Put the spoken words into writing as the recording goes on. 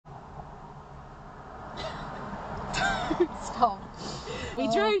Stop.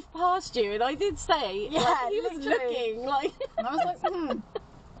 We drove past you and I did say, Yeah, like, he was literally. looking like... And I was like,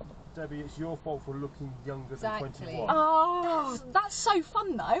 Debbie, it's your fault for looking younger Exactly. than 21. Oh, That's so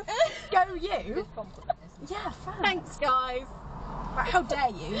fun though. Go you. Yeah, fun. thanks guys. But how dare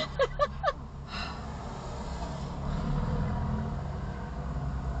you?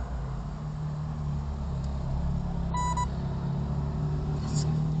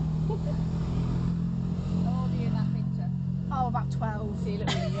 How old are you in that picture? Oh, about 12. So you look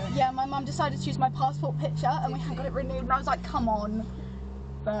really young. Yeah, my mum decided to use my passport picture and we hadn't got it renewed and I was like, come on.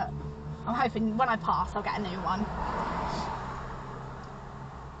 But I'm hoping when I pass I'll get a new one.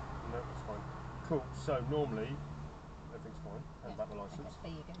 No, it's fine. Cool. So normally, everything's fine. Hand back the licence.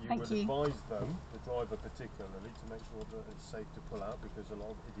 There you go. You Thank would you. advise them, the driver particularly, to make sure that it's safe to pull out because a lot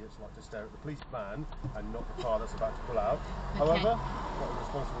of idiots like to stare at the police van and not the car that's about to pull out. However, got a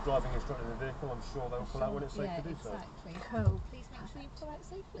responsible driving instructor in the vehicle, I'm sure they'll pull out when it's safe to do so. Exactly. Cool. Please make sure you pull out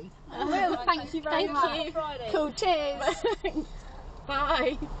safely. I will, thank you very much. you. Friday. Cool, cheers.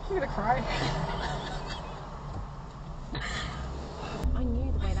 Bye. I'm gonna cry. I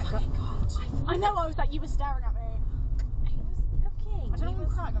knew the way that got... I know, I was like, you were staring at me. He was looking. I don't know if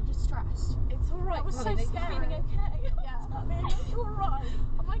I'm crying, I'm just stressed. It's alright. That was so darling. scary. Are you feeling okay? Yeah. You're alright.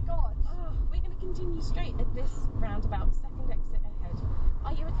 Oh my god. Oh, we're going to continue straight at this roundabout, the second exit ahead.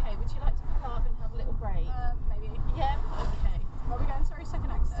 Are you okay? Would you like to pull up and have a little break? Maybe. Yeah? Okay. Where are we going? Sorry,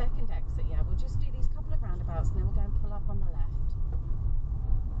 second exit. Second exit, yeah. We'll just do these couple of roundabouts and then we'll go and pull up on the left.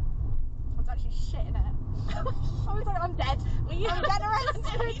 I was actually shitting it. I was like, I'm dead. I'm getting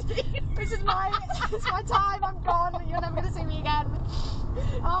arrested. This is my time. I'm gone. You're never gonna see me again.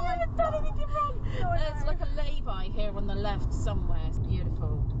 Oh my god. Done anything wrong? There's like a lay-by here on the left somewhere. It's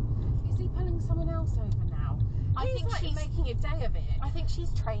beautiful. Is he pulling someone else over now? I He's think like she's- making a day of it. I think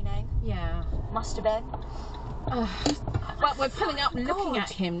she's training. Yeah. Must have been. Well, we're pulling up looking at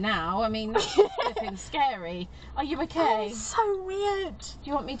him now. I mean, that's flipping scary. Are you okay? Oh, so weird. Do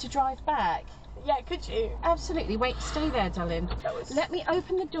you want me to drive back? Yeah, could you? Absolutely. Wait, stay there, darling. That was- Let me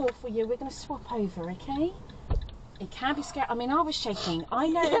open the door for you. We're going to swap over, okay? It can be scary. I mean, I was shaking. I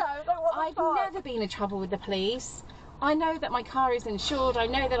know. Yeah, I was like, what the I've fuck? never been in trouble with the police. I know that my car is insured. I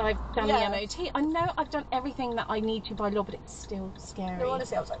know that I've done Yeah. the MOT. I know I've done everything that I need to by law, but it's still scary. No,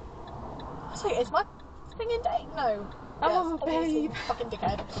 honestly, I was like, is my thing in date? No. Oh, Yes, obviously, babe. Fucking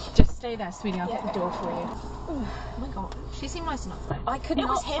dickhead. Just stay there, sweetie. I'll get Yeah. the door for you. Oh my god. She seemed nice enough though. I could It not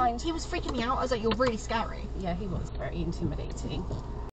was him. find... He was freaking me out. I was like, you're really scary. Yeah, he was very intimidating.